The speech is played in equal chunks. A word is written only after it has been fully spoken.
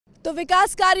तो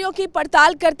विकास कार्यों की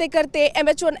पड़ताल करते करते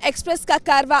MH1 एक्सप्रेस का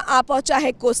कारवां आ पहुंचा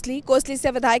है कोसली। कोसली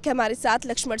से विधायक है हमारे साथ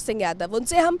लक्ष्मण सिंह यादव।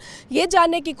 उनसे हम ये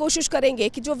जानने की कोशिश करेंगे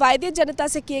कि जो वायदे जनता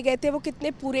से किए गए थे वो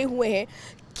कितने पूरे हुए हैं,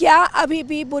 क्या अभी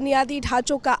भी बुनियादी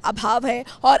ढांचों का अभाव है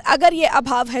और अगर ये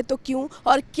अभाव है तो क्यों,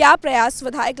 और क्या प्रयास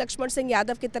विधायक लक्ष्मण सिंह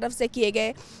यादव की तरफ से किए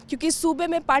गए, क्योंकि सूबे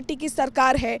में पार्टी की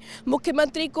सरकार है।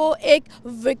 मुख्यमंत्री को एक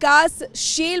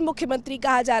विकासशील मुख्यमंत्री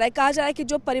कहा जा रहा है कि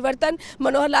जो परिवर्तन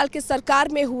मनोहर लाल की सरकार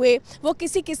में हुए वो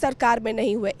किसी की सरकार में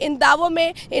नहीं हुए। इन दावों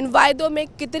में, इन वायदों में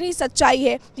कितनी सच्चाई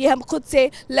है, ये हम खुद से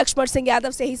लक्ष्मण सिंह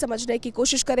यादव से ही समझने की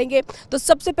कोशिश करेंगे। तो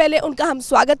सबसे पहले उनका हम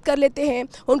स्वागत कर लेते हैं,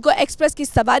 उनको एक्सप्रेस की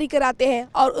सवारी कराते हैं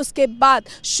और उसके बाद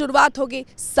शुरुआत होगी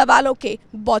सवालों के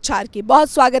बौछार की। बहुत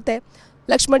स्वागत है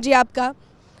लक्ष्मण जी आपका।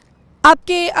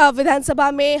 आपके विधानसभा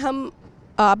में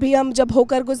हम जब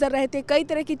होकर गुजर रहे थे, कई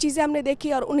तरह की चीज़ें हमने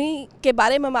देखी और उन्हीं के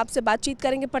बारे में हम आपसे बातचीत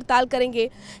करेंगे, पड़ताल करेंगे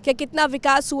कि कितना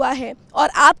विकास हुआ है और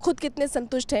आप खुद कितने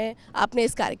संतुष्ट हैं आपने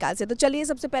इस कार्यकाल से। तो चलिए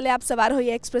सबसे पहले आप सवार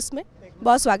होइए एक्सप्रेस में।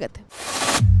 बहुत स्वागत है।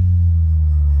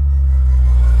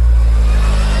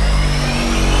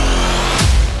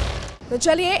 तो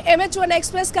चलिए MH1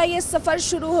 एक्सप्रेस का ये सफ़र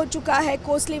शुरू हो चुका है।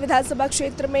 कोसली विधानसभा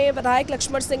क्षेत्र में विधायक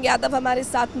लक्ष्मण सिंह यादव हमारे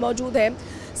साथ मौजूद हैं।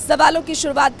 सवालों की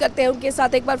शुरुआत करते हैं उनके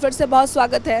साथ। एक बार फिर से बहुत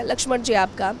स्वागत है लक्ष्मण जी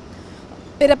आपका।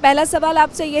 मेरा पहला सवाल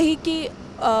आपसे यही कि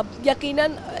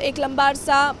यकीनन एक लंबा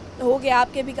अरसा हो गया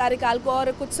आपके भी कार्यकाल को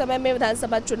और कुछ समय में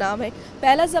विधानसभा चुनाव है।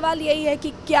 पहला सवाल यही है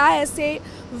कि क्या ऐसे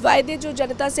वायदे जो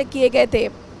जनता से किए गए थे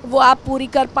वो आप पूरी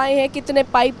कर पाए हैं, कितने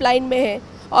पाइपलाइन में हैं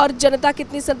और जनता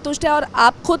कितनी संतुष्ट है और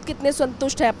आप खुद कितने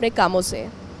संतुष्ट हैं अपने कामों से?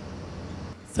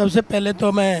 सबसे पहले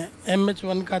तो मैं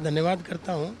MH1 का धन्यवाद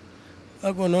करता हूं।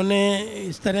 अब उन्होंने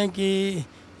इस तरह की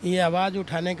ये आवाज़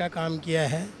उठाने का काम किया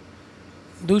है।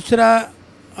 दूसरा,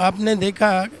 आपने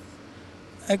देखा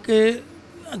कि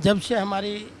जब से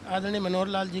हमारी आदरणीय मनोहर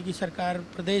लाल जी की सरकार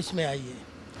प्रदेश में आई है,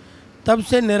 तब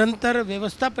से निरंतर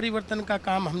व्यवस्था परिवर्तन का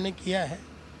काम हमने किया है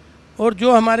और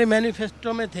जो हमारे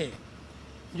मैनिफेस्टो में थे,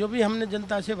 जो भी हमने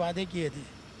जनता से वादे किए थे,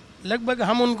 लगभग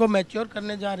हम उनको मैच्योर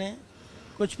करने जा रहे हैं।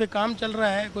 कुछ पे काम चल रहा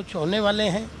है, कुछ होने वाले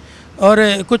हैं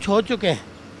और कुछ हो चुके हैं।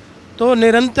 तो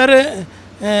निरंतर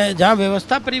जहाँ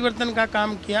व्यवस्था परिवर्तन का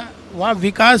काम किया, वहाँ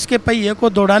विकास के पहिए को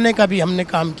दौड़ाने का भी हमने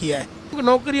काम किया है।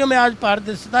 नौकरियों में आज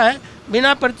पारदर्शिता है,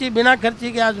 बिना पर्ची बिना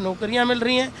खर्ची के आज नौकरियाँ मिल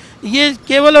रही हैं। ये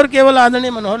केवल और केवल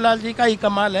आदरणीय मनोहर लाल जी का ही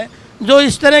कमाल है, जो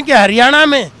इस तरह के हरियाणा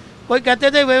में कोई कहते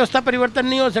थे व्यवस्था परिवर्तन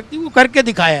नहीं हो सकती, वो करके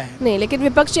दिखाया है। नहीं, लेकिन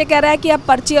विपक्ष ये कह रहा है कि अब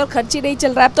पर्ची और खर्ची नहीं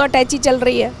चल रहा है, अब तो अटैची चल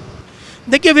रही है।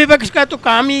 देखिए, विपक्ष का तो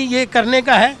काम ही ये करने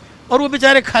का है और वो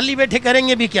बेचारे खाली बैठे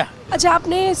करेंगे भी क्या। अच्छा,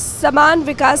 आपने समान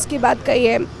विकास की बात कही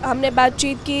है। हमने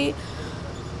बातचीत की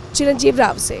चिरंजीव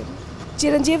राव से।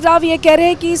 चिरंजीव राव ये कह रहे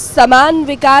हैं कि समान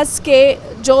विकास के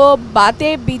जो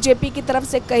बातें बीजेपी की तरफ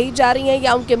से कही जा रही हैं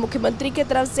या उनके मुख्यमंत्री की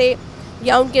तरफ से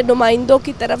या उनके नुमाइंदों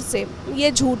की तरफ से,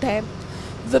 ये झूठ है।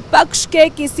 विपक्ष के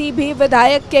किसी भी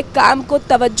विधायक के काम को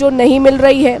तवज्जो नहीं मिल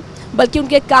रही है, बल्कि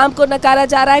उनके काम को नकारा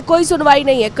जा रहा है। कोई सुनवाई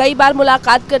नहीं है। कई बार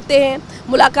मुलाकात करते हैं,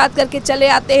 मुलाकात करके चले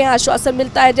आते हैं, आश्वासन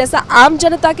मिलता है। जैसा आम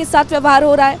जनता के साथ व्यवहार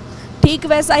हो रहा है, ठीक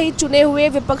वैसा ही चुने हुए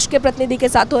विपक्ष के प्रतिनिधि के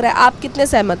साथ हो रहा है। आप कितने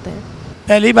सहमत हैं?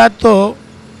 पहली बात तो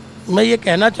मैं ये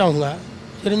कहना चाहूँगा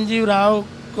चिरंजीव राव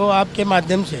को आपके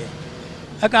माध्यम से,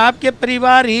 अगर आपके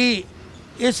परिवार ही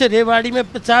इस रेवाड़ी में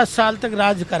 50 साल तक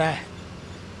राज करा है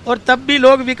और तब भी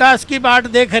लोग विकास की बाट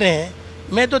देख रहे हैं।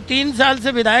 मैं तो 3 साल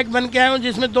से विधायक बन के आया हूँ,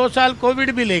 जिसमें 2 साल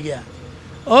कोविड भी ले गया।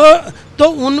 और तो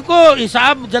उनको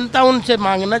हिसाब जनता उनसे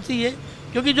मांगना चाहिए,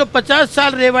 क्योंकि जो 50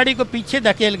 साल रेवाड़ी को पीछे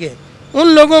धकेल गए, उन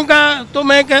लोगों का तो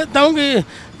मैं कहता हूँ कि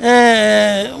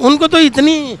उनको तो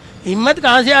इतनी हिम्मत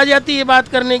कहाँ से आ जाती है बात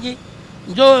करने की,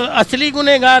 जो असली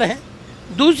गुनहगार हैं।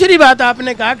 दूसरी बात,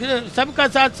 आपने कहा कि सबका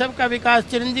साथ सबका विकास,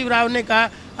 चिरंजीव राव ने कहा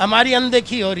हमारी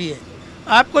अनदेखी हो रही है।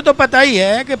 आपको तो पता ही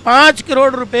है कि 5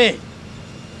 करोड़ रुपए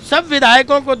सब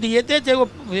विधायकों को दिए थे, चाहे वो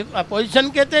अपोजिशन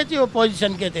के थे, चाहे वो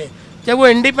पोजिशन के थे, चाहे वो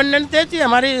इंडिपेंडेंट थे, चाहे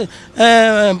हमारी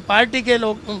पार्टी के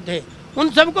लोग थे। उन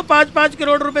सबको 5-5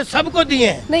 करोड़ रुपए सबको दिए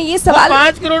हैं। नहीं, ये सवाल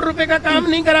 5 करोड़ रुपए का काम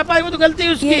नहीं करा पाए, वो तो गलती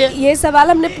उसकी है। ये सवाल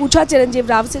हमने पूछा चिरंजीव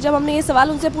राव से। जब हमने ये सवाल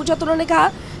उनसे पूछा तो उन्होंने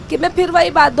कहा कि मैं फिर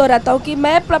वही बात दोहराता हूँ कि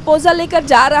मैं प्रपोजल लेकर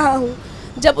जा रहा हूँ,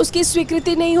 जब उसकी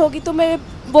स्वीकृति नहीं होगी तो मैं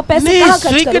वो पैसे कहाँ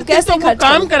खर्च करूं, कैसे खर्च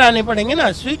काम करूं? कराने पड़ेंगे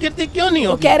ना, स्वीकृति क्यों नहीं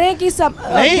होगी? कह रहे हैं कि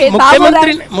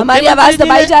हमारी आवाज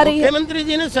दबाई जा रही है। मुख्यमंत्री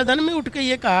जी ने सदन में उठ के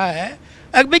ये कहा है,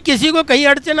 अगर भाई किसी को कहीं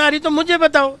अड़चन आ रही तो मुझे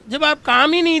बताओ। जब आप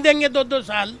काम ही नहीं देंगे 2-2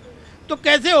 साल तो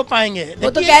कैसे हो पाएंगे? वो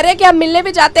तो कह रहे हैं कि हम मिलने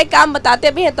भी जाते हैं, काम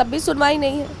बताते भी हैं, तब भी सुनवाई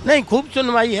नहीं है। नहीं, खूब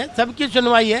सुनवाई है, सबकी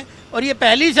सुनवाई है। और ये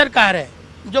पहली सरकार है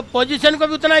जो पोजीशन को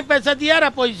भी उतना ही पैसा दिया और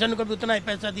अपोजिशन को भी उतना ही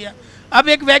पैसा दिया। अब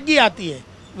एक वैगी आती है,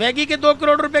 वैगी के 2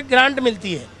 करोड़ रुपए ग्रांट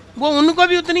मिलती है, वो उनको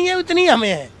भी उतनी है, उतनी हमें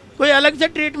है, कोई अलग से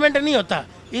ट्रीटमेंट नहीं होता।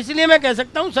 इसलिए मैं कह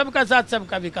सकता हूँ सबका साथ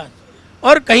सबका विकास।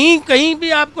 और कहीं कहीं भी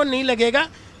आपको नहीं लगेगा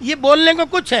ये बोलने को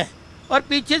कुछ है, और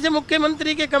पीछे से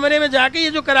मुख्यमंत्री के कमरे में जाके ये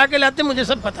जो करा के लाते मुझे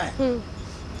सब पता है।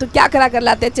 तो क्या करा कर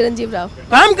लाते हैं चिरंजीव राव?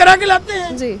 काम करा के लाते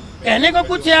हैं जी। कहने को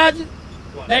कुछ है, आज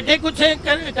बैठे कुछ है,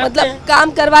 करते मतलब हैं।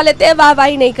 काम करवा लेते हैं,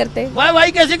 वाहवाही नहीं करते।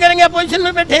 वाहवाही कैसे करेंगे, अपोजिशन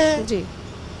में बैठे हैं जी।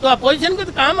 तो अपोजिशन को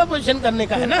तो काम अपोजिशन करने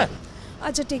का है ना।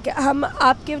 अच्छा ठीक है, हम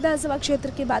आपके विधानसभा क्षेत्र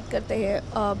की बात करते हैं।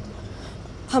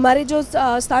 हमारे जो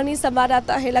स्थानीय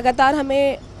संवाददाता है लगातार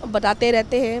हमें बताते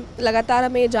रहते हैं, लगातार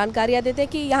हमें जानकारियाँ देते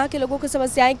हैं कि यहाँ के लोगों की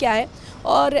समस्याएं क्या है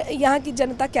और यहाँ की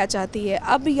जनता क्या चाहती है।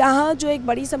 अब यहाँ जो एक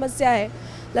बड़ी समस्या है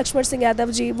लक्ष्मण सिंह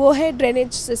यादव जी, वो है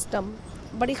ड्रेनेज सिस्टम।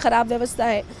 बड़ी ख़राब व्यवस्था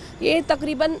है ये।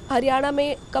 तकरीबन हरियाणा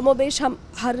में कमोबेश हम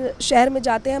हर शहर में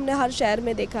जाते हैं, हमने हर शहर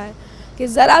में देखा है कि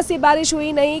ज़रा सी बारिश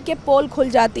हुई नहीं कि पोल खुल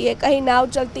जाती है, कहीं नाव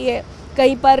चलती है,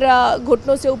 कहीं पर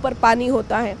घुटनों से ऊपर पानी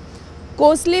होता है।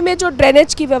 कोसली में जो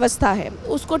ड्रेनेज की व्यवस्था है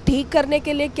उसको ठीक करने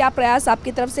के लिए क्या प्रयास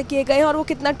आपकी तरफ से किए गए हैं और वो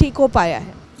कितना ठीक हो पाया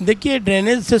है? देखिए,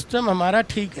 ड्रेनेज सिस्टम हमारा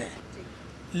ठीक है,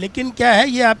 लेकिन क्या है,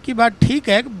 ये आपकी बात ठीक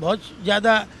है, बहुत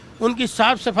ज़्यादा उनकी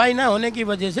साफ़ सफाई ना होने की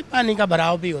वजह से पानी का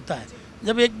भराव भी होता है।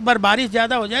 जब एक बार बारिश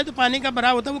ज़्यादा हो जाए तो पानी का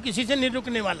भराव होता है, वो किसी से नहीं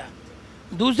रुकने वाला।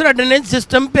 दूसरा, ड्रेनेज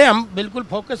सिस्टम पे हम बिल्कुल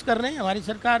फोकस कर रहे हैं। हमारी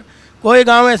सरकार, कोई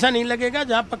गांव ऐसा नहीं लगेगा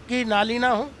जहां पक्की नाली ना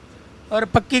हो और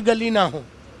पक्की गली ना हो,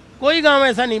 कोई गांव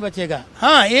ऐसा नहीं बचेगा।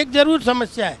 हाँ, एक ज़रूर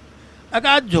समस्या है, अगर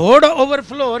आज झोड़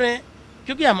ओवरफ्लो हो रहे हैं,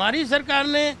 क्योंकि हमारी सरकार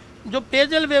ने जो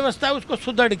पेयजल व्यवस्था है उसको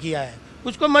सुदृढ़ किया है,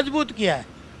 उसको मजबूत किया है,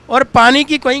 और पानी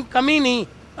की कोई कमी नहीं।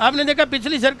 आपने देखा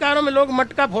पिछली सरकारों में लोग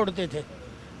मटका फोड़ते थे,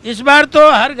 इस बार तो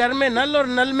हर घर में नल और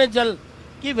नल में जल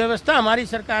की व्यवस्था हमारी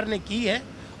सरकार ने की है,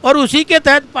 और उसी के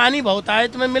तहत पानी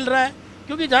बहुतायत में मिल रहा है।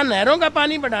 क्योंकि जहाँ नहरों का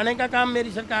पानी बढ़ाने का काम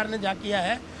मेरी सरकार ने जा किया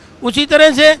है, उसी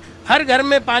तरह से हर घर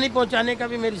में पानी पहुँचाने का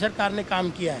भी मेरी सरकार ने काम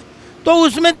किया है। तो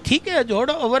उसमें ठीक है, जोड़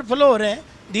ओवरफ्लो हो रहे हैं,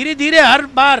 धीरे धीरे हर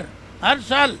बार हर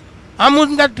साल हम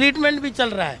उनका ट्रीटमेंट भी चल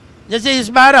रहा है। जैसे इस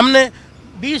बार हमने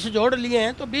 20 जोड़ लिए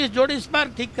हैं, तो 20 जोड़ इस बार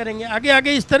ठीक करेंगे, आगे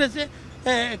आगे इस तरह से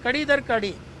कड़ी दर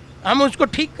कड़ी हम उसको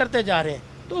ठीक करते जा रहे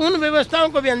हैं। तो उन व्यवस्थाओं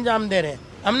को भी अंजाम दे रहे हैं।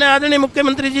 हमने आदरणीय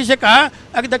मुख्यमंत्री जी से कहा,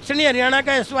 अगर दक्षिणी हरियाणा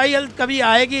का SYL कभी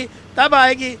आएगी तब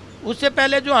आएगी, उससे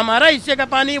पहले जो हमारा हिस्से का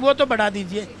पानी वो तो बढ़ा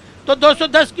दीजिए। तो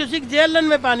 210 क्यूसिक JLN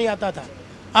में पानी आता था,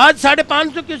 आज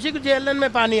 550 क्यूसिक JLN में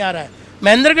पानी आ रहा है।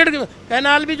 महेंद्रगढ़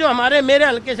कैनाल भी जो मेरे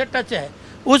हल्के से टच है,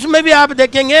 उसमें भी आप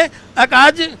देखेंगे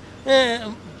आज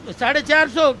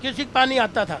 450 क्यूसिक पानी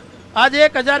आता था, आज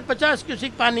 1050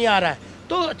 क्यूसिक पानी आ रहा है।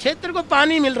 तो क्षेत्र को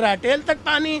पानी मिल रहा है, टेल तक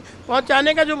पानी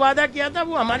पहुंचाने का जो वादा किया था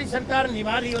वो हमारी सरकार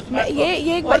निभा रही है।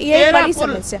 ये बड़ी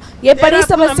समस्या, ये बड़ी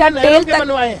समस्या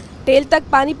टेल तक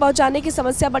पानी पहुंचाने की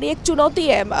समस्या बड़ी एक चुनौती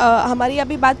है। हमारी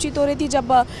अभी बातचीत हो रही थी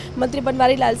जब मंत्री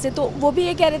बनवारी लाल से, तो वो भी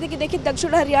ये कह रहे थे कि देखिए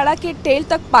दक्षिण हरियाणा के टेल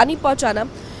तक पानी पहुंचाना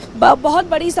बहुत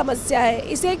बड़ी समस्या है,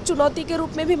 इसे एक चुनौती के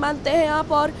रूप में भी मानते हैं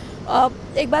आप? और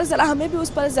एक बार ज़रा हमें भी उस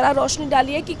पर ज़रा रोशनी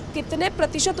डालिए कि कितने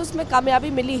प्रतिशत उसमें कामयाबी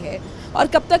मिली है और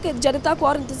कब तक जनता को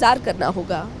और इंतज़ार करना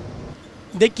होगा?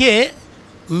 देखिए,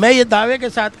 मैं ये दावे के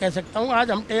साथ कह सकता हूँ,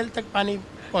 आज हम टेल तक पानी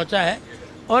पहुँचा है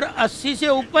और 80 से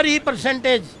ऊपर ही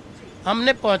 %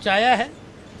 हमने पहुँचाया है।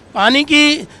 पानी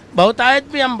की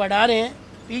बहुतायत भी हम बढ़ा रहे हैं,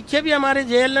 पीछे भी हमारे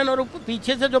JLN और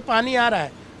पीछे से जो पानी आ रहा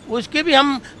है उसकी भी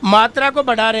हम मात्रा को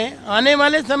बढ़ा रहे हैं। आने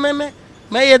वाले समय में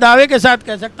मैं ये दावे के साथ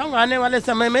कह सकता हूँ, आने वाले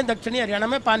समय में दक्षिणी हरियाणा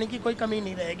में पानी की कोई कमी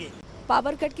नहीं रहेगी।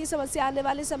 पावर कट की समस्या आने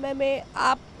वाले समय में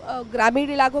आप ग्रामीण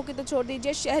इलाकों की तो छोड़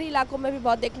दीजिए, शहरी इलाकों में भी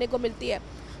बहुत देखने को मिलती है।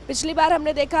 पिछली बार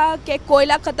हमने देखा कि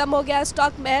कोयला ख़त्म हो गया,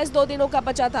 स्टॉक महज 2 दिनों का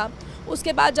बचा था।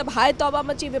 उसके बाद जब हाय तौबा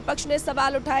मची, विपक्ष ने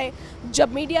सवाल उठाए,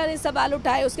 जब मीडिया ने सवाल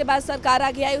उठाए, उसके बाद सरकार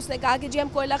आगे आई, उसने कहा कि जी हम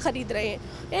कोयला खरीद रहे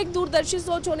हैं। एक दूरदर्शी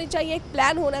सोच होनी चाहिए, एक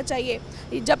प्लान होना चाहिए।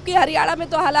 जबकि हरियाणा में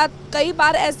तो हालात कई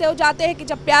बार ऐसे हो जाते हैं कि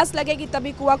जब प्यास लगेगी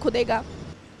तभी कुआं खुदेगा।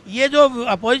 ये जो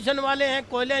अपोजिशन वाले हैं,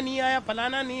 कोयला नहीं आया,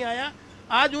 फलाना नहीं आया,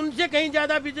 आज उनसे कहीं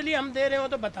ज़्यादा बिजली हम दे रहे हो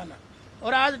तो बताना।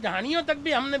 और आज ढाणियों तक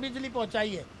भी हमने बिजली पहुँचाई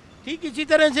है। ठीक इसी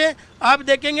तरह से आप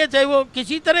देखेंगे, चाहे वो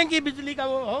किसी तरह की बिजली का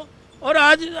वो हो। और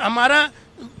आज हमारा,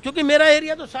 क्योंकि मेरा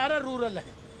एरिया तो सारा रूरल है,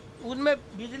 उनमें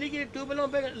बिजली की ट्यूबवेलों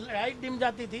पे लाइट डिम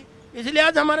जाती थी, इसलिए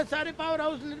आज हमारे सारे पावर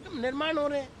हाउस निर्माण हो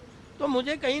रहे हैं। तो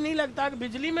मुझे कहीं नहीं लगता कि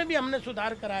बिजली में भी हमने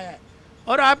सुधार कराया है।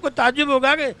 और आपको ताज्जुब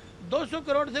होगा कि 200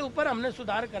 करोड़ से ऊपर हमने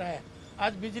सुधार कराया है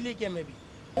आज बिजली के में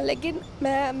भी। लेकिन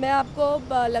मैं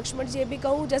आपको लक्ष्मण जी भी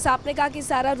कहूँ, जैसा आपने कहा कि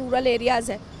सारा रूरल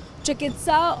एरियाज़ है,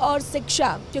 चिकित्सा और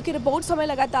शिक्षा, क्योंकि रिपोर्ट्स हमें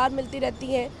लगातार मिलती रहती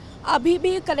हैं, अभी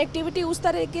भी कनेक्टिविटी उस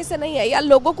तरीके से नहीं है या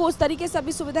लोगों को उस तरीके से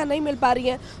अभी सुविधा नहीं मिल पा रही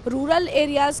है। रूरल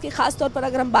एरियाज़ की ख़ास तौर पर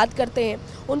अगर हम बात करते हैं,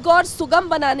 उनको और सुगम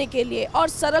बनाने के लिए और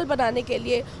सरल बनाने के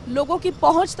लिए, लोगों की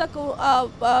पहुंच तक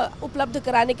उपलब्ध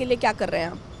कराने के लिए क्या कर रहे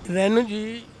हैं आप? रेणु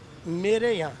जी,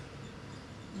 मेरे यहाँ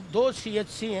 2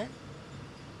 CHC हैं,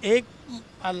 एक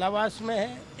अलावास में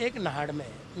है, एक नाहड़ में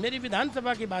है। मेरी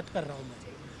विधानसभा की बात कर रहा हूँ मैं।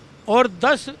 और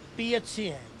 10 PHC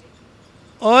हैं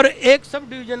और एक सब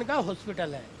डिवीज़न का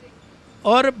हॉस्पिटल है,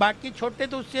 और बाकी छोटे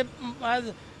तो उससे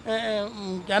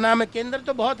क्या नाम है, केंद्र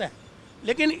तो बहुत है।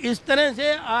 लेकिन इस तरह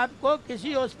से आपको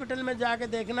किसी हॉस्पिटल में जाके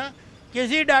देखना,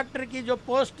 किसी डॉक्टर की जो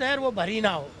पोस्ट है वो भरी ना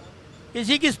हो,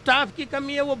 किसी की स्टाफ की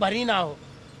कमी है वो भरी ना हो,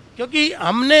 क्योंकि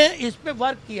हमने इस पे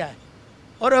वर्क किया है।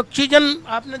 और ऑक्सीजन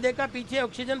आपने देखा, पीछे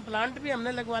ऑक्सीजन प्लांट भी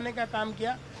हमने लगवाने का काम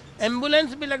किया,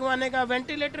 एम्बुलेंस भी लगवाने का,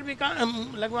 वेंटिलेटर भी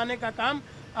लगवाने का काम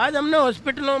आज हमने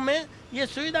हॉस्पिटलों में ये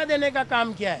सुविधा देने का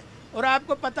काम किया है। और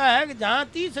आपको पता है कि जहाँ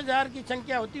 30,000 की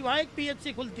संख्या होती है वहाँ एक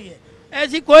PHC खुलती है।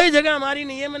 ऐसी कोई जगह हमारी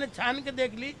नहीं है, मैंने छान के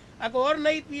देख ली, अगर और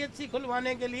नई PHC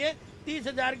खुलवाने के लिए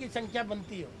 30,000 की संख्या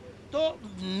बनती हो तो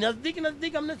नज़दीक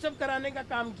नज़दीक हमने सब कराने का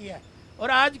काम किया है।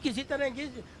 और आज किसी तरह की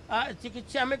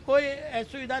चिकित्सा में कोई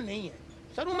असुविधा नहीं है।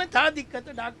 शुरू में था दिक्कत,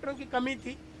 डॉक्टरों की कमी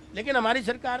थी, लेकिन हमारी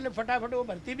सरकार ने फटाफट वो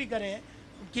भर्ती भी करे हैं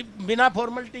कि बिना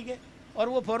फॉर्मेलिटी के, और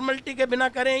वो फॉर्मेलिटी के बिना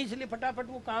करें इसलिए फटाफट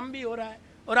वो काम भी हो रहा है।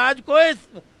 और आज कोई,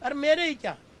 अरे मेरे ही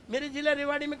क्या, मेरे ज़िला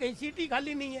रेवाड़ी में कहीं सीट ही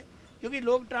खाली नहीं है, क्योंकि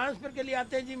लोग ट्रांसफ़र के लिए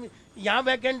आते हैं, जी यहाँ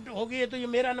वैकेंट हो गई है तो ये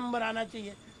मेरा नंबर आना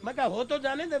चाहिए। मैं कहा हो तो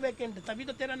जाने दे वैकेंट, तभी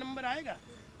तो तेरा नंबर आएगा।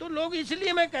 तो लोग,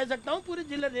 इसलिए मैं कह सकता हूँ पूरे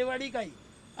ज़िला रेवाड़ी का ही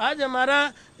आज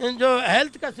हमारा जो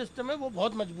हेल्थ का सिस्टम है वो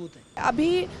बहुत मजबूत है।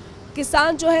 अभी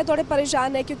किसान जो है थोड़े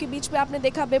परेशान है, क्योंकि बीच में आपने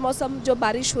देखा बेमौसम जो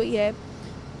बारिश हुई है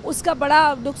उसका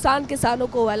बड़ा नुकसान किसानों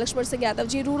को हुआ है। लक्ष्मण सिंह यादव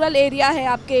जी, रूरल एरिया है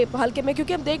आपके हल्के में,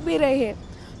 क्योंकि हम देख भी रहे हैं,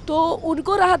 तो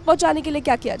उनको राहत पहुंचाने के लिए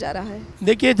क्या किया जा रहा है?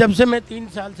 देखिए, जब से मैं 3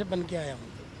 साल से बन के आया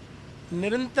हूँ,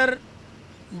 निरंतर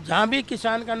जहाँ भी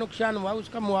किसान का नुकसान हुआ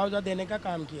उसका मुआवजा देने का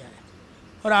काम किया है।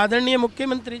 और आदरणीय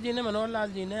मुख्यमंत्री जी ने, मनोहर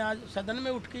लाल जी ने आज सदन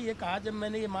में उठ के ये कहा, जब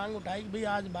मैंने ये मांग उठाई कि भाई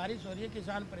आज बारिश हो रही है,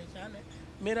 किसान परेशान है,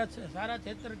 मेरा सारा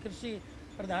क्षेत्र कृषि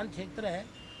प्रधान क्षेत्र है,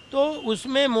 तो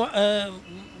उसमें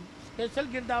स्पेशल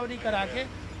गिरदावरी करा के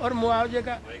और मुआवजे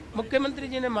का मुख्यमंत्री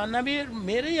जी ने माना भी,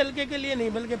 मेरे ही हल्के के लिए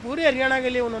नहीं बल्कि पूरे हरियाणा के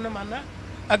लिए उन्होंने माना।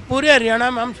 अब पूरे हरियाणा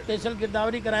में हम स्पेशल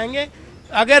गिरदावरी कराएंगे।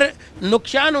 अगर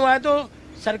नुकसान हुआ है तो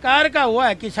सरकार का हुआ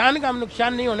है, किसान का हम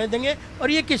नुकसान नहीं होने देंगे।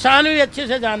 और ये किसान भी अच्छे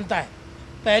से जानता है,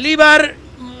 पहली बार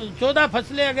 14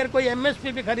 फसलें अगर कोई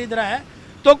MSP पे खरीद रहा है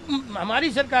तो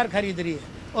हमारी सरकार खरीद रही है।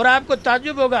 और आपको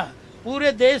ताज्जुब होगा,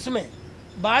 पूरे देश में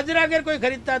बाजरा अगर कोई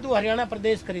खरीदता है तो हरियाणा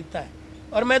प्रदेश खरीदता है।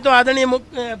 और मैं तो आदरणीय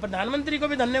प्रधानमंत्री को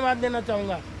भी धन्यवाद देना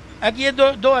चाहूँगा कि ये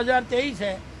 2023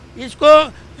 है, इसको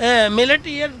मिलेट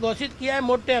ईयर घोषित किया है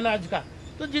मोटे अनाज का,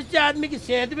 तो जिससे आदमी की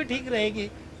सेहत भी ठीक रहेगी।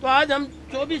 तो आज हम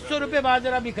 2400 रुपये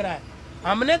बाजरा बिक रहा है।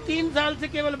 हमने 3 साल से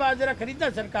केवल बाजरा खरीदा,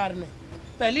 सरकार ने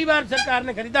पहली बार सरकार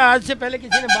ने खरीदा, आज से पहले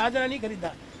किसी ने बाजरा नहीं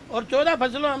खरीदा। और 14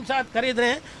 फसलों हम साथ खरीद रहे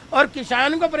हैं। और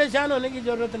किसान को परेशान होने की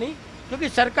ज़रूरत नहीं, क्योंकि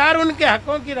सरकार उनके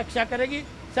हकों की रक्षा करेगी,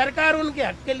 सरकार उनके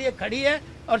हक के लिए खड़ी है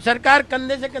और सरकार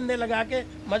कंधे से कंधे लगा के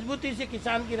मजबूती से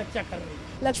किसान की रक्षा कर रही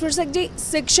है। लक्ष्मण सिंह जी,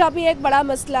 शिक्षा भी एक बड़ा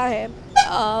मसला है।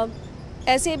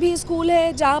 ऐसे भी स्कूल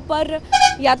हैं जहाँ पर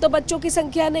या तो बच्चों की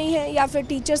संख्या नहीं है या फिर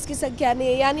टीचर्स की संख्या नहीं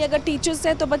है, यानी अगर टीचर्स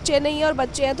हैं तो बच्चे नहीं हैं और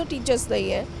बच्चे हैं तो टीचर्स नहीं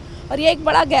हैं, और ये एक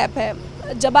बड़ा गैप है।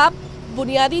 जब आप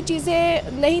बुनियादी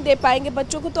चीज़ें नहीं दे पाएंगे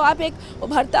बच्चों को तो आप एक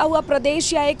उभरता हुआ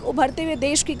प्रदेश या एक उभरते हुए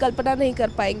देश की कल्पना नहीं कर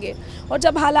पाएंगे। और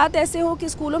जब हालात ऐसे हो कि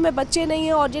स्कूलों में बच्चे नहीं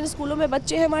हैं और जिन स्कूलों में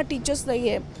बच्चे हैं वहाँ टीचर्स नहीं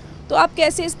हैं, तो आप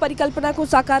कैसे इस परिकल्पना को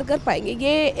साकार कर पाएंगे?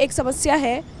 ये एक समस्या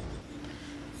है।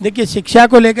 देखिए, शिक्षा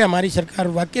को लेकर हमारी सरकार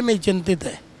वाकई में ही चिंतित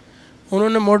है।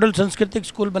 उन्होंने मॉडल सांस्कृतिक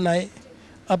स्कूल बनाए,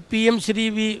 अब PM श्री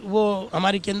भी वो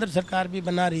हमारी केंद्र सरकार भी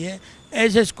बना रही है।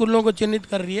 ऐसे स्कूलों को चिन्हित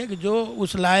कर रही है कि जो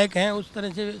उस लायक हैं, उस तरह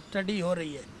से स्टडी हो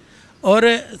रही है। और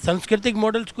सांस्कृतिक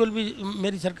मॉडल स्कूल भी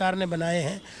मेरी सरकार ने बनाए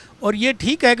हैं। और ये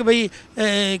ठीक है कि भाई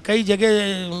कई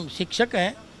जगह शिक्षक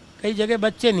हैं, कई जगह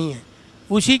बच्चे नहीं हैं।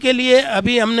 उसी के लिए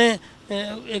अभी हमने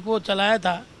एक वो चलाया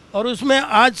था और उसमें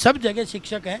आज सब जगह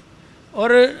शिक्षक हैं।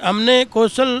 और हमने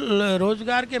कौशल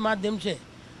रोजगार के माध्यम से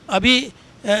अभी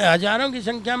हज़ारों की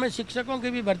संख्या में शिक्षकों की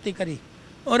भी भर्ती करी।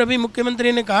 और अभी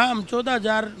मुख्यमंत्री ने कहा हम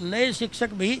 14,000 नए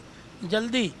शिक्षक भी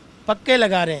जल्दी पक्के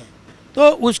लगा रहे हैं, तो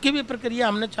उसकी भी प्रक्रिया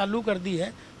हमने चालू कर दी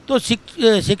है। तो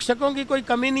शिक्षकों की कोई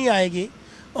कमी नहीं आएगी।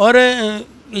 और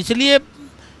इसलिए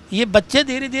ये बच्चे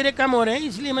धीरे धीरे कम हो रहे हैं,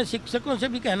 इसलिए मैं शिक्षकों से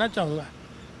भी कहना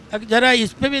चाहूँगा ज़रा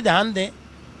इस पे भी ध्यान दें,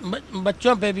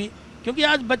 बच्चों पे भी, क्योंकि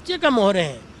आज बच्चे कम हो रहे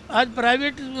हैं। आज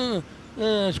प्राइवेट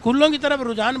स्कूलों की तरफ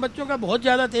रुझान बच्चों का बहुत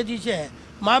ज़्यादा तेज़ी से है।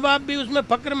 माँ बाप भी उसमें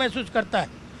फ़क्र महसूस करता है।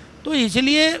 तो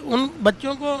इसलिए उन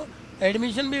बच्चों को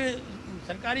एडमिशन भी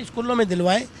सरकारी स्कूलों में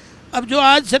दिलवाएं। अब जो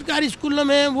आज सरकारी स्कूलों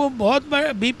में वो बहुत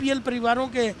बड़े बीपीएल परिवारों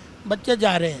के बच्चे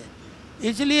जा रहे हैं,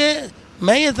 इसलिए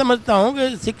मैं ये समझता हूँ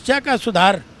कि शिक्षा का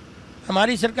सुधार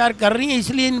हमारी सरकार कर रही है,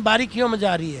 इसलिए इन बारीकियों में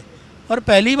जा रही है। और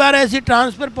पहली बार ऐसी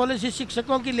ट्रांसफ़र पॉलिसी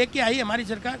शिक्षकों की लेके आई हमारी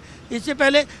सरकार। इससे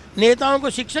पहले नेताओं को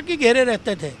शिक्षक ही घेरे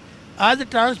रहते थे, आज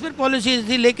ट्रांसफ़र पॉलिसी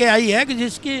ऐसी लेके आई है कि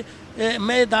जिसकी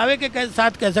मैं दावे के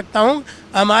साथ कह सकता हूँ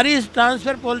हमारी इस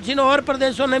ट्रांसफ़र पॉलिसी ने और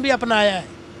प्रदेशों ने भी अपनाया है।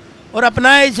 और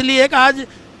अपनाया इसलिए कि आज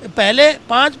पहले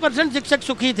 5% शिक्षक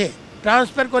सुखी थे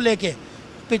ट्रांसफ़र को लेके,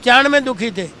 95 दुखी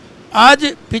थे। आज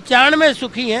 95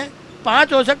 सुखी हैं,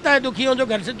 5 हो सकता है दुखी हों जो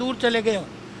घर से दूर चले गए हों।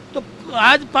 तो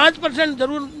आज 5%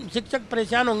 ज़रूर शिक्षक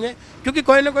परेशान होंगे, क्योंकि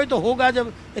कोई ना कोई तो होगा।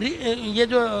 जब ये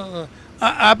जो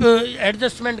आप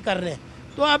एडजस्टमेंट कर रहे हैं,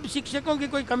 तो अब शिक्षकों की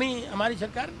कोई कमी हमारी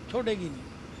सरकार छोड़ेगी नहीं।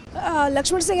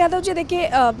 लक्ष्मण सिंह यादव जी, देखिए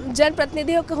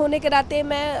जनप्रतिनिधियों के होने के नाते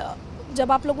मैं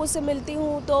जब आप लोगों से मिलती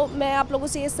हूँ तो मैं आप लोगों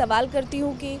से ये सवाल करती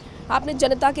हूँ कि आपने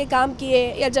जनता के काम किए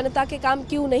या जनता के काम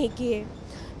क्यों नहीं किए।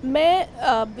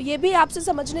 मैं ये भी आपसे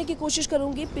समझने की कोशिश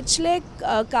करूँगी, पिछले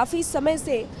काफ़ी समय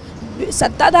से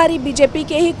सत्ताधारी बीजेपी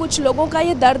के ही कुछ लोगों का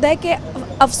ये दर्द है कि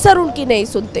अफसर उनकी नहीं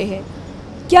सुनते हैं।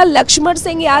 क्या लक्ष्मण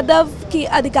सिंह यादव की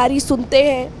अधिकारी सुनते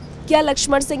हैं? क्या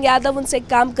लक्ष्मण सिंह यादव उनसे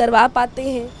काम करवा पाते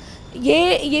हैं?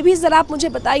 ये भी ज़रा आप मुझे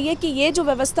बताइए कि ये जो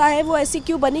व्यवस्था है वो ऐसी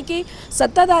क्यों बनी कि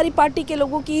सत्ताधारी पार्टी के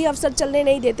लोगों की ही अफसर चलने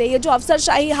नहीं देते। ये जो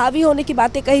अफसरशाही हावी होने की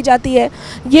बातें कही जाती है,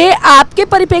 ये आपके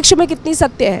परिप्रेक्ष्य में कितनी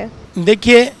सत्य है?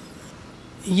 देखिए,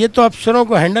 ये तो अफसरों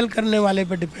को हैंडल करने वाले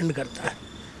पर डिपेंड करता है।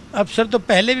 अफसर तो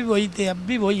पहले भी वही थे, अब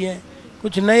भी वही है,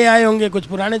 कुछ नए आए होंगे, कुछ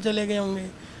पुराने चले गए होंगे।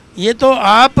 ये तो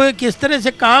आप किस तरह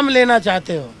से काम लेना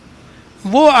चाहते हो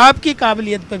वो आपकी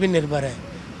काबिलियत पर भी निर्भर है।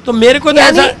 तो मेरे को तो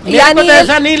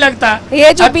ऐसा नहीं लगता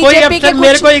ये जो बीजेपी के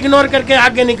मेरे को इग्नोर करके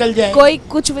आगे निकल जाए। कोई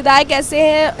कुछ विधायक ऐसे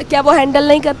हैं, क्या वो हैंडल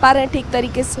नहीं कर पा रहे हैं ठीक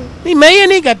तरीके से? नहीं, मैं ये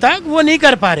नहीं कहता वो नहीं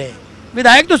कर पा रहे,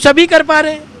 विधायक तो सभी कर पा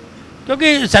रहे हैं,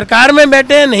 क्योंकि सरकार में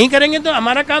बैठे हैं। नहीं करेंगे तो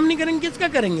हमारा काम नहीं करेंगे, किसका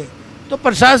करेंगे? तो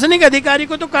प्रशासनिक अधिकारी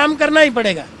को तो काम करना ही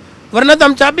पड़ेगा, वरना तो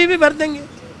हम चाबी भी भर देंगे।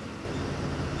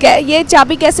 ये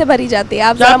चाबी कैसे भरी जाती है?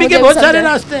 आप चाबी के बहुत सारे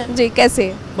रास्ते हैं जी। कैसे?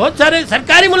 बहुत सारे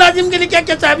सरकारी मुलाजिम के लिए क्या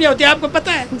क्या चाबियां होती है आपको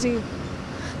पता है जी।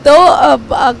 तो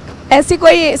ऐसी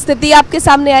कोई स्थिति आपके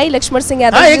सामने आई लक्ष्मण सिंह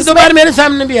यादव? हाँ, 1-2 बार मेरे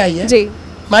सामने भी आई है जी।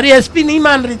 हमारी एसपी नहीं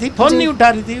मान रही थी, फोन नहीं उठा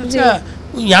रही थी, उसका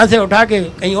यहाँ से उठा के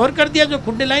कहीं और कर दिया, जो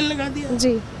खुड्डे लाइन लगा दिया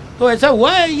जी। तो ऐसा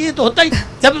हुआ है। ये तो होता ही,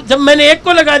 जब मैंने एक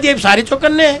को लगा दिया, सारे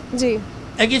चौकन्ने हैं जी।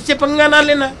 एक इससे पंगा ना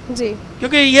लेना जी,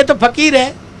 क्योंकि ये तो फकीर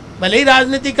है, भले ही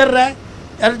राजनीति कर रहा है,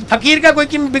 फकीर का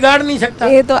कोई बिगाड़ नहीं सकता।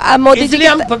 ये तो मोदी जी,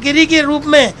 हम फकीरी के रूप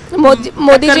में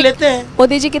मोदी जी लेते हैं।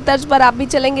 मोदी जी की तर्ज पर आप भी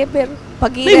चलेंगे फिर?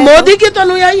 फकीर नहीं, मोदी के तो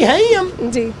अनुयायी हैं ही हम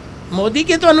जी। मोदी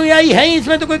के तो अनुयायी हैं ही,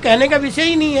 इसमें तो कोई कहने का विषय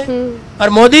ही नहीं है। और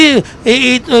मोदी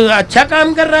अच्छा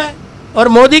काम कर रहा है और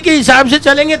मोदी के हिसाब से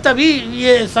चलेंगे तभी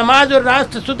ये समाज और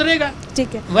राष्ट्र सुधरेगा।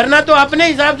 ठीक है, वरना तो अपने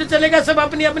हिसाब से चलेगा, सब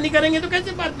अपनी अपनी करेंगे तो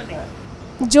कैसे बात बनेगा?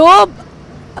 जो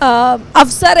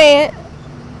अफसर हैं,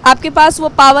 आपके पास वो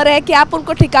पावर है कि आप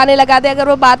उनको ठिकाने लगा दें अगर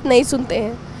वो बात नहीं सुनते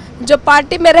हैं। जो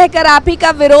पार्टी में रहकर आप ही का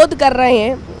विरोध कर रहे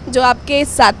हैं, जो आपके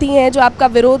साथी हैं जो आपका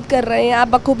विरोध कर रहे हैं, आप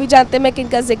बखूबी जानते हैं मैं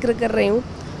किनका जिक्र कर रही हूँ,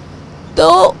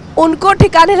 तो उनको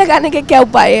ठिकाने लगाने के क्या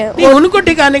उपाय हैं? उनको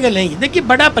ठिकाने के नहीं, देखिए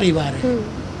बड़ा परिवार है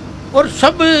और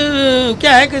सब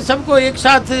क्या है कि सबको एक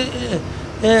साथ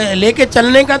लेके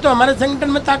चलने का तो हमारे संगठन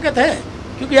में ताकत है,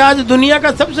 क्योंकि आज दुनिया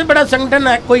का सबसे बड़ा संगठन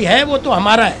है कोई है वो तो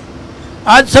हमारा है।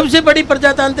 आज सबसे बड़ी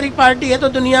प्रजातांत्रिक पार्टी है तो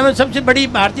दुनिया में सबसे बड़ी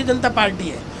भारतीय जनता पार्टी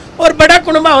है। और बड़ा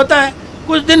कुनबा होता है,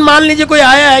 कुछ दिन मान लीजिए कोई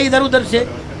आया है इधर उधर से,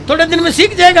 थोड़े दिन में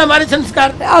सीख जाएगा हमारे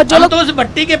संस्कार। हम तो उस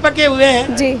भट्टी के पके हुए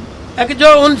हैं जी,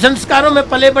 जो उन संस्कारों में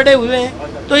पले बड़े हुए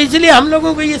हैं, तो इसलिए हम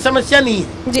लोगों को ये समस्या नहीं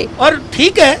है जी। और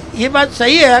ठीक है, ये बात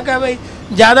सही है कि भाई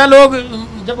ज़्यादा लोग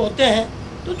जब होते हैं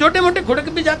तो छोटे मोटे खुड़क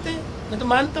भी जाते हैं, मैं तो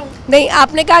मानता हूँ। नहीं,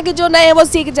 आपने कहा कि जो नए हैं वो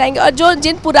सीख जाएंगे, और जो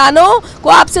जिन पुरानों को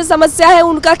आपसे समस्या है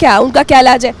उनका क्या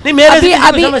इलाज है? नहीं, मेरे से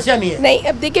अभी समस्या नहीं है। नहीं,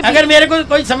 अब देखिए, अगर मेरे को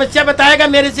कोई समस्या बताएगा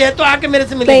मेरे से है तो आके मेरे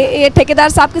से मिले। ये ठेकेदार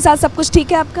साहब के साथ सब कुछ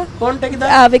ठीक है आपका? कौन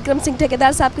ठेकेदार? विक्रम सिंह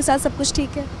ठेकेदार साहब के साथ सब कुछ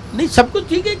ठीक है? नहीं, सब कुछ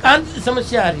ठीक है, कहाँ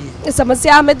समस्या आ रही है?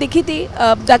 समस्या हमें दिखी थी,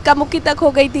 धक्का मुक्की तक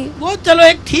हो गई थी। वो चलो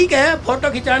एक ठीक है, फोटो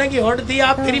खिंचाने की होड़ थी,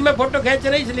 आप फ्री में फोटो खींच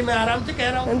रहे इसलिए मैं आराम से कह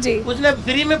रहा हूँ जी। उसने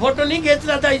फ्री में फोटो नहीं खींच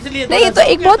रहा था इसलिए। नहीं, तो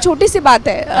एक बहुत छोटी सी बात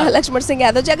है लक्ष्मण सिंह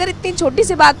यादव जी, अगर इतनी छोटी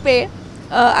सी बात पे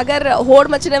अगर होड़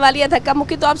मचने वाली है, धक्का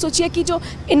मुक्की, तो आप सोचिए कि जो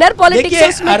इनर पॉलिटिक्स है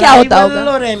उसमें क्या होता होगा।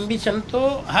 और एम्बिशन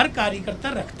तो हर कार्यकर्ता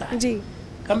रखता है जी,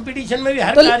 कंपटीशन में भी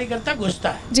हर कार्यकर्ता घुसता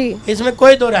है जी, इसमें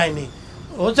कोई दो राय नहीं।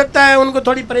 हो सकता है उनको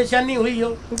थोड़ी परेशानी हुई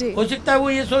जी। हो सकता है वो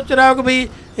ये सोच रहा हो कि भाई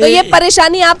तो ये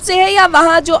परेशानी आपसे है या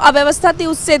वहाँ जो अव्यवस्था थी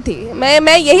उससे थी?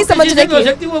 मैं यही समझने की हो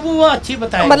सकती है, वो अच्छी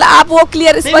बताएगा। मतलब आप वो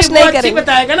क्लियर स्पष्ट नहीं करेंगे?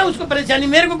 बताएगा ना उसको परेशानी,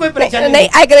 मेरे को कोई परेशानी नहीं।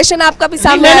 एग्रेशन आपका भी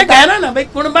सामने मैंने कहा ना भाई,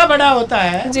 कुनबा बड़ा होता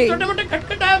है, जी। छोटे मोटे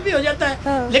खटखटाव भी हो जाता है,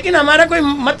 हाँ। लेकिन हमारा कोई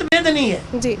मतभेद नहीं है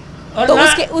जी। और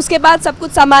तो उसके बाद सब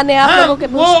कुछ सामान्य है आप लोगों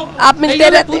के? आप मिलते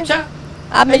रहते हैं?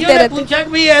 आप मिलते रहते हैं? पूछा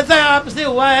कि भाई ऐसा आपसे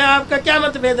हुआ है, आपका क्या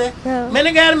मतभेद है? हाँ।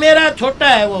 मैंने कहा यार मेरा छोटा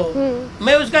है वो,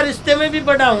 मैं उसका रिश्ते में भी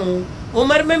बड़ा हूँ,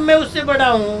 उम्र में मैं उससे बड़ा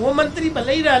हूँ, वो मंत्री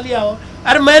भले ही रह लिया हो,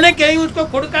 और मैंने कहीं उसको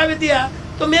खुड़का भी दिया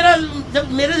तो मेरा,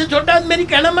 जब मेरे से छोटा मेरी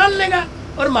कहना मान लेगा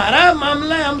और हमारा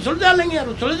मामला है, हम सुलझा लेंगे।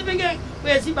 और सुलझ भी गए,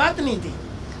 कोई ऐसी बात नहीं थी।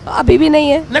 अभी भी नहीं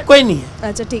है ना? कोई नहीं है।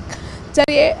 अच्छा ठीक,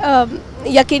 चलिए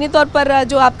यकीनी तौर पर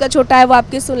जो आपका छोटा है वो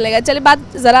आपकी सुन लेगा। चलिए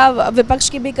बात ज़रा विपक्ष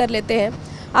की भी कर लेते हैं।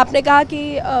 आपने कहा कि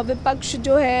विपक्ष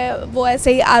जो है वो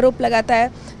ऐसे ही आरोप लगाता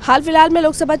है। हाल फिलहाल में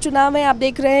लोकसभा चुनाव में आप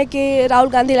देख रहे हैं कि राहुल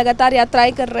गांधी लगातार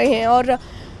यात्राएं कर रहे हैं, और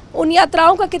उन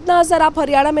यात्राओं का कितना असर आप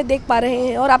हरियाणा में देख पा रहे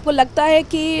हैं? और आपको लगता है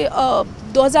कि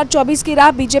 2024 की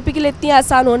राह बीजेपी के लिए इतनी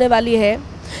आसान होने वाली है?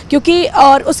 क्योंकि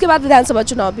और उसके बाद विधानसभा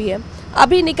चुनाव भी है।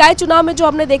 अभी निकाय चुनाव में जो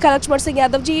हमने देखा, लक्ष्मण सिंह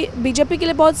यादव जी बीजेपी के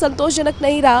लिए बहुत संतोषजनक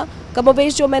नहीं रहा,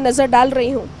 कमोबेश जो मैं नज़र डाल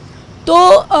रही हूँ। तो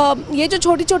ये जो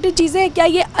छोटी छोटी चीज़ें हैं, क्या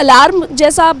ये अलार्म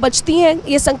जैसा बजती हैं,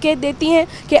 ये संकेत देती हैं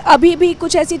कि अभी भी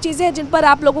कुछ ऐसी चीज़ें हैं जिन पर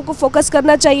आप लोगों को फोकस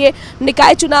करना चाहिए?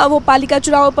 निकाय चुनाव हो, पालिका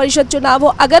चुनाव हो, परिषद चुनाव हो,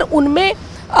 अगर उनमें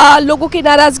लोगों की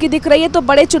नाराज़गी दिख रही है तो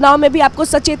बड़े चुनाव में भी आपको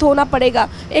सचेत होना पड़ेगा।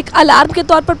 एक अलार्म के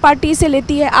तौर पर पार्टी इसे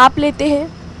लेती है, आप लेते हैं?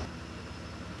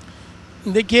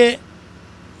 देखिए,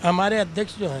 हमारे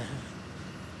अध्यक्ष जो हैं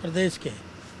प्रदेश के,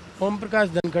 ओम प्रकाश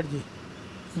धनखड़ जी,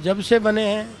 जब से बने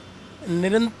हैं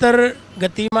निरंतर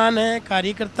गतिमान है,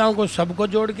 कार्यकर्ताओं को सबको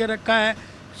जोड़ के रखा है,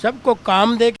 सबको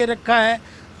काम दे के रखा है,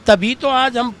 तभी तो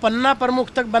आज हम पन्ना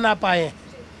प्रमुख तक बना पाए हैं।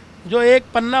 जो एक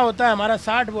पन्ना होता है हमारा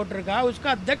 60 वोटर का,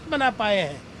 उसका अध्यक्ष बना पाए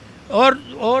हैं।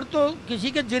 और तो किसी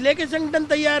के जिले के संगठन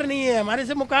तैयार नहीं है, हमारे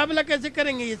से मुकाबला कैसे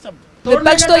करेंगे? ये सब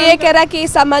विपक्ष तो ये कह रहा है कि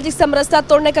सामाजिक समरसता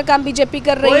तोड़ने का काम बीजेपी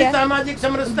कर रही है। सामाजिक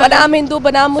समरसता, बनाम हिंदू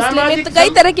बनाम मुस्लिम, तो कई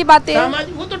तरह की बातें हैं।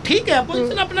 वो तो ठीक है,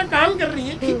 अपोजिशन अपना काम कर रही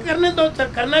है, ठीक करने दो,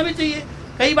 करना भी चाहिए।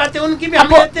 कई बातें उनकी भी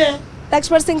हम लेते हैं।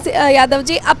 लक्ष्मण सिंह यादव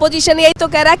जी, अपोजिशन यही तो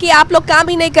कह रहा है कि आप लोग काम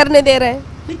ही नहीं करने दे रहे हैं।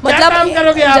 मतलब काम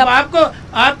करोगे आप?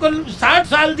 आपको 60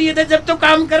 साल दिए थे जब तो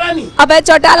काम करा नहीं। अभय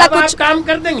चौटाला कुछ काम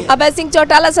कर देंगे? अभय सिंह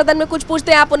चौटाला सदन में कुछ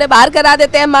पूछते हैं, आप उन्हें बाहर करा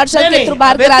देते हैं, मार्शल के थ्रू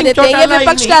बाहर करा देते हैं, ये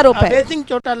विपक्ष का आरोप है। अभय सिंह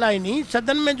चौटाला ही नहीं,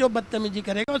 सदन में जो बदतमीजी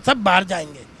करेगा वो सब बाहर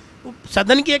जाएंगे।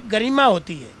 सदन की एक गरिमा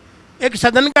होती है, एक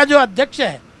सदन का जो अध्यक्ष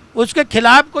है उसके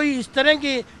खिलाफ कोई इस तरह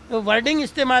की वर्डिंग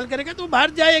इस्तेमाल करेगा तो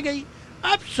बाहर जाएगा ही।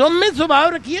 आप सौम्य स्वभाव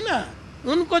रखिए ना,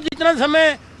 उनको जितना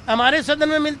समय हमारे सदन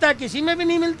में मिलता है किसी में भी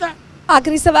नहीं मिलता।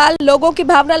 आखिरी सवाल, लोगों की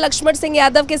भावना लक्ष्मण सिंह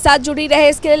यादव के साथ जुड़ी रहे,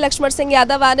 इसके लिए लक्ष्मण सिंह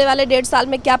यादव आने वाले 1.5 साल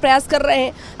में क्या प्रयास कर रहे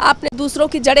हैं? आपने दूसरों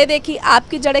की जड़ें देखी,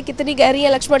 आपकी जड़ें कितनी गहरी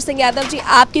हैं लक्ष्मण सिंह यादव जी?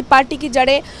 आपकी पार्टी की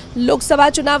जड़ें लोकसभा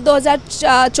चुनाव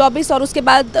 2024 और उसके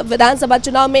बाद विधानसभा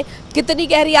चुनाव में कितनी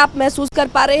गहरी आप महसूस कर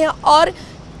पा रहे हैं? और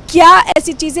क्या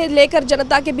ऐसी चीज़ें लेकर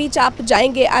जनता के बीच आप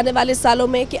जाएंगे आने वाले सालों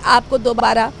में कि आपको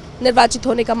दोबारा निर्वाचित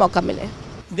होने का मौका मिले?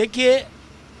 देखिए,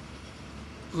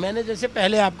 मैंने जैसे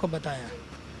पहले आपको बताया,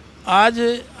 आज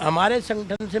हमारे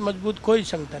संगठन से मजबूत कोई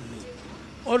संगठन नहीं,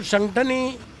 और संगठन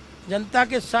ही जनता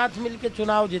के साथ मिलकर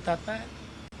चुनाव जिताता है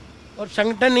और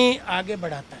संगठन ही आगे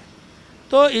बढ़ाता है।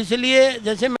 तो इसलिए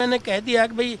जैसे मैंने कह दिया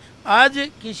कि भाई आज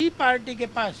किसी पार्टी के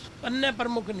पास पन्ना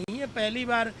प्रमुख नहीं है। पहली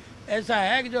बार ऐसा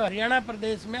है कि जो हरियाणा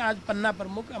प्रदेश में आज पन्ना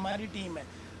प्रमुख हमारी टीम है।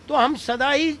 तो हम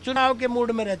सदा ही चुनाव के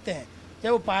मूड में रहते हैं,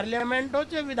 चाहे वो पार्लियामेंट हो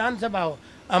चाहे विधानसभा हो।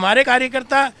 हमारे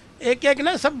कार्यकर्ता एक एक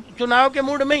ना सब चुनाव के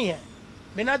मूड में ही है,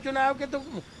 बिना चुनाव के तो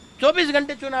 24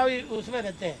 घंटे चुनाव उसमें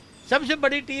रहते हैं। सबसे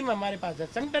बड़ी टीम हमारे पास है,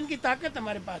 संगठन की ताकत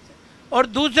हमारे पास है। और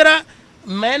दूसरा,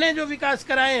 मैंने जो विकास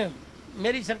कराए हैं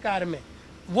मेरी सरकार में,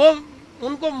 वो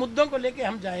उनको मुद्दों को लेके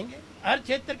हम जाएंगे। हर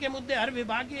क्षेत्र के मुद्दे, हर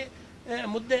विभागीय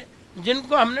मुद्दे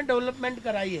जिनको हमने डेवलपमेंट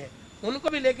कराई है उनको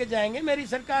भी लेके जाएंगे। मेरी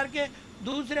सरकार के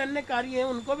दूसरे अन्य कार्य हैं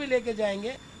उनको भी लेके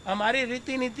जाएंगे। हमारी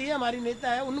रीति नीति है, हमारी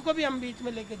नेता है, उनको भी हम बीच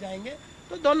में लेके जाएंगे।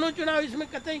 तो दोनों चुनाव, इसमें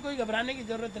कतई कोई घबराने की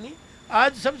जरूरत नहीं।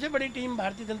 आज सबसे बड़ी टीम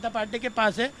भारतीय जनता पार्टी के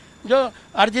पास है, जो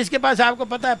और जिसके पास आपको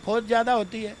पता है फौज ज़्यादा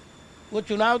होती है वो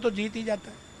चुनाव तो जीत ही जाता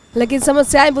है। लेकिन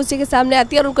समस्याएं उसी के सामने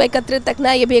आती है और उनको एकत्रित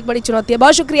रखना, ये भी एक बड़ी चुनौती है।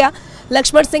 बहुत शुक्रिया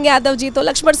लक्ष्मण सिंह यादव जी। तो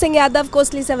लक्ष्मण सिंह यादव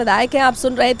कोसली से विधायक हैं। आप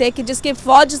सुन रहे थे कि जिसकी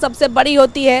फौज सबसे बड़ी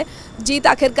होती है, जीत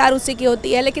आखिरकार उसी की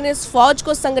होती है। लेकिन इस फौज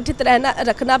को संगठित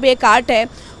रखना भी एक आर्ट है,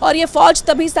 और ये फौज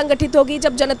तभी संगठित होगी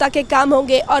जब जनता के काम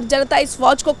होंगे और जनता इस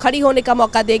फौज को खड़ी होने का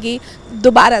मौका देगी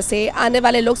दोबारा से आने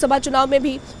वाले लोकसभा चुनाव में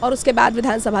भी और उसके बाद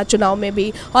विधानसभा चुनाव में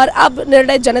भी। और अब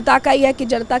निर्णय जनता का ही है कि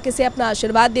जनता किसे अपना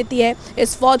आशीर्वाद देती है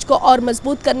इस फौज को और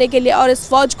मजबूत करने के लिए और इस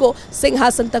फौज को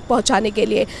सिंहासन तक पहुंचाने के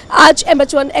लिए। आज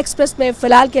MH1 एक्सप्रेस में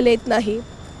फिलहाल के लिए इतना ही।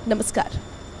 नमस्कार।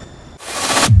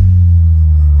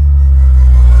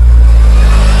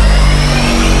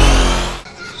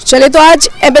 चलिए, तो आज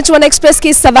MH1 एक्सप्रेस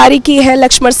की सवारी की है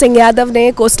लक्ष्मण सिंह यादव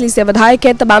ने। कोसली से विधायक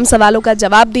है, तमाम सवालों का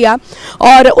जवाब दिया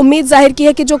और उम्मीद जाहिर की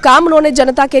है कि जो काम उन्होंने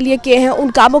जनता के लिए किए हैं उन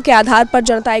कामों के आधार पर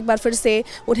जनता एक बार फिर से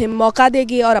उन्हें मौका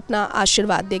देगी और अपना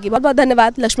आशीर्वाद देगी। बहुत बहुत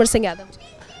धन्यवाद लक्ष्मण सिंह यादव।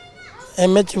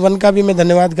 MH1 का भी मैं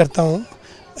धन्यवाद करता हूँ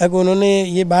अगर उन्होंने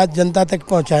ये बात जनता तक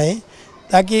पहुँचाएँ,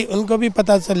 ताकि उनको भी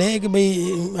पता चले कि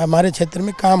भाई हमारे क्षेत्र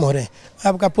में काम हो रहे हैं।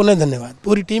 आपका पुनः धन्यवाद,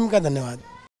 पूरी टीम का धन्यवाद।